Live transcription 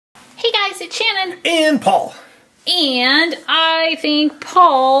it's Shannon. And Paul. And I think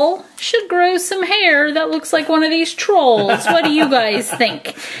Paul should grow some hair that looks like one of these trolls. What do you guys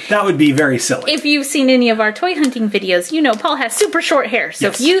think? That would be very silly. If you've seen any of our toy hunting videos, you know Paul has super short hair. So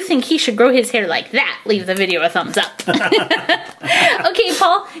yes. If you think he should grow his hair like that, leave the video a thumbs up. Okay,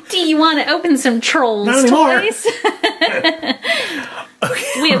 Paul, do you want to open some trolls toys?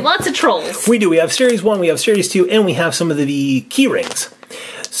 Okay. We have lots of trolls. We do. We have Series 1, we have Series 2, and we have some of the Keyrings.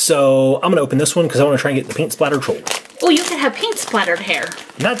 So I'm going to open this one because I want to try and get the paint splattered troll. Oh, you could have paint splattered hair.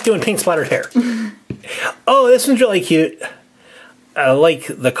 Not doing paint splattered hair. Oh, this one's really cute. I like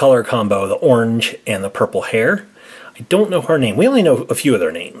the color combo, the orange and the purple hair. I don't know her name. We only know a few of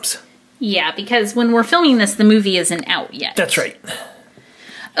their names. Yeah, because when we're filming this, the movie isn't out yet. That's right.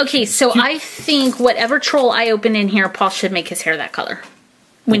 Okay, so I think whatever troll I open in here, Paul should make his hair that color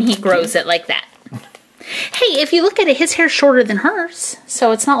when he grows it like that. Hey, if you look at it, his hair's shorter than hers,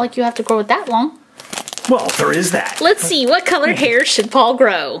 so it's not like you have to grow it that long. Well, there is that. Let's see, what color hair should Paul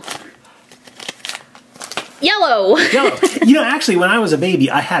grow? Yellow. Yellow. You know, actually, when I was a baby,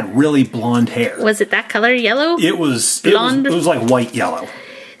 I had really blonde hair. Was it that color, yellow? It was blonde. It was like white yellow.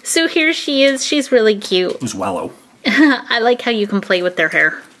 So here she is. She's really cute. It was wallow. I like how you can play with their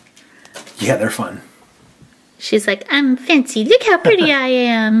hair. Yeah, they're fun. She's like, I'm fancy. Look how pretty I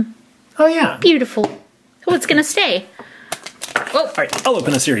am. Oh, yeah. Beautiful. Oh, it's gonna stay. Oh. All right, I'll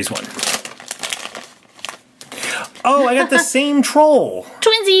open a Series 1. Oh, I got the same troll.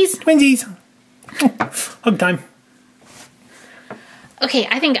 Twinsies. Twinsies. Hug time. Okay,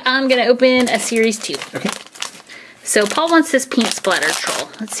 I think I'm gonna open a Series 2. Okay. So Paul wants this paint splatter troll.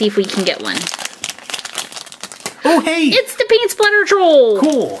 Let's see if we can get one. Oh, hey! It's the paint splatter troll!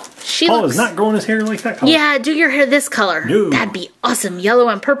 Cool. Paul is not growing his hair like that color. Yeah, do your hair this color. No. That'd be awesome. Yellow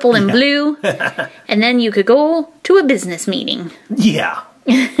and purple and blue. And then you could go to a business meeting. Yeah.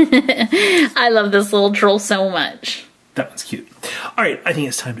 I love this little troll so much. That one's cute. All right, I think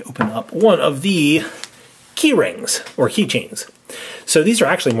it's time to open up one of the key rings, or keychains. So these are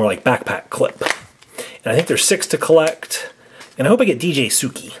actually more like backpack clip. And I think there's 6 to collect. And I hope I get DJ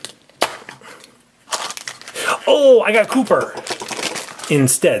Suki. Oh, I got Cooper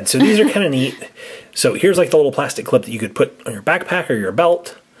instead. So these are kind of neat. So here's like the little plastic clip that you could put on your backpack or your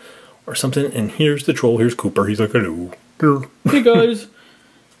belt or something. And here's the troll. Here's Cooper. He's like, hello. Hey, guys.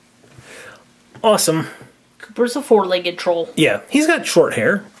 Awesome. Cooper's a 4-legged troll. Yeah, he's got short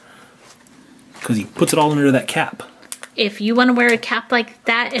hair because he puts it all under that cap. If you want to wear a cap like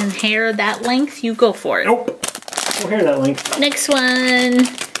that and hair that length, you go for it. Nope. No hair that length. Next one.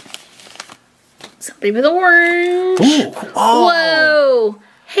 Somebody with orange. Ooh. Oh. Whoa.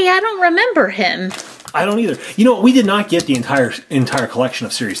 Hey, I don't remember him. I don't either. You know, we did not get the entire collection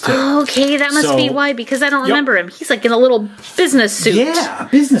of Series 2. Okay, that must be why, because I don't remember him. He's like in a little business suit. Yeah,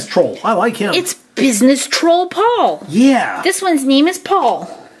 business troll. I like him. It's Business Troll Paul. Yeah. This one's name is Paul.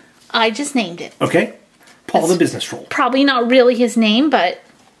 I just named it. Okay. Paul the Business Troll. Probably not really his name, but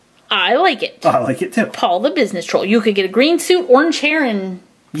I like it. I like it too. Paul the Business Troll. You could get a green suit, orange hair, and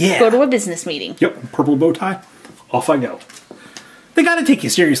go to a business meeting. Yep, purple bow tie. Off I go. They gotta take you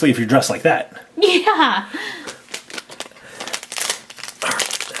seriously if you're dressed like that. Yeah.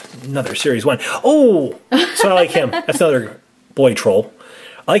 Another Series 1. Oh! So I like him. That's another boy troll.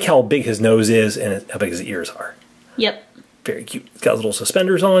 I like how big his nose is and how big his ears are. Yep. Very cute. He's got his little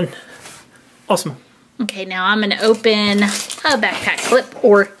suspenders on. Awesome. Okay, now I'm going to open a backpack clip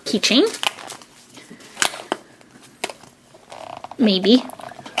or keychain. Maybe.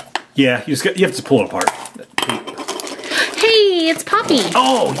 Yeah, you have to pull it apart. Hey, it's Poppy.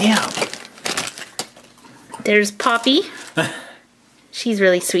 Oh, yeah. There's Poppy. She's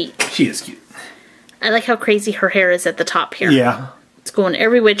really sweet. She is cute. I like how crazy her hair is at the top here. Yeah. It's going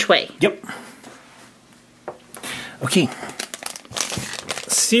every which way. Yep. Okay.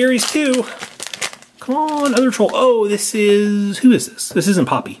 Series 2. Come on, other troll. Oh, this is... Who is this? This isn't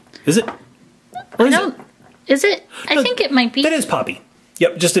Poppy. Is it? Or is it? Is it? I think it might be. That is Poppy.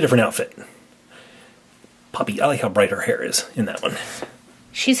 Yep, just a different outfit. Poppy, I like how bright her hair is in that one.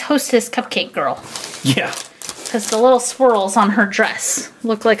 She's Hostess Cupcake Girl. Yeah. Because the little swirls on her dress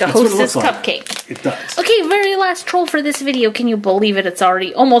look like a Hostess cupcake. It does. Okay, very last troll for this video. Can you believe it? It's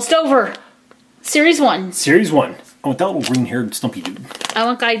already almost over. Series 1. Series 1. Oh, that little green-haired stumpy dude. I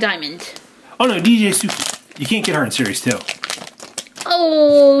want Guy Diamond. Oh no, DJ Suki. You can't get her in Series 2.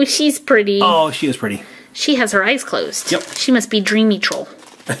 Oh, she's pretty. Oh, she is pretty. She has her eyes closed. Yep. She must be Dreamy Troll.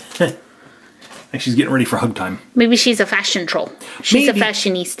 Like she's getting ready for hug time. Maybe she's a fashion troll. She's a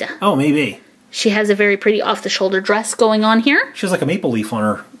fashionista. Oh, maybe. She has a very pretty off-the-shoulder dress going on here. She has like a maple leaf on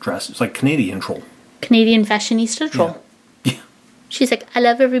her dress. It's like Canadian troll. Canadian fashionista troll. Yeah. She's like, I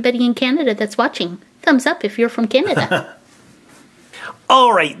love everybody in Canada that's watching. Thumbs up if you're from Canada.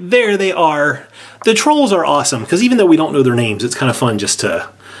 All right, there they are. The trolls are awesome, because even though we don't know their names, it's kind of fun just to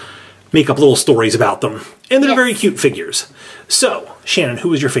make up little stories about them. And they're very cute figures. So, Shannon, who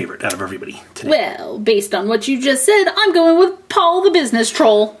was your favorite out of everybody today? Well, based on what you just said, I'm going with Paul the Business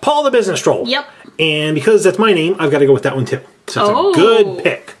Troll. Paul the Business Troll. Yep. And because that's my name, I've got to go with that one too. So it's a good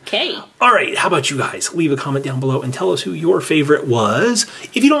pick. Okay. All right, how about you guys? Leave a comment down below and tell us who your favorite was.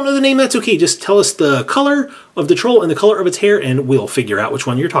 If you don't know the name, that's okay. Just tell us the color of the troll and the color of its hair, and we'll figure out which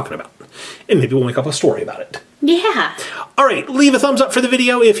one you're talking about. And maybe we'll make up a story about it. Yeah. All right, leave a thumbs up for the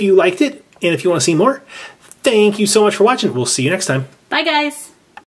video if you liked it. And if you want to see more, thank you so much for watching. We'll see you next time. Bye, guys.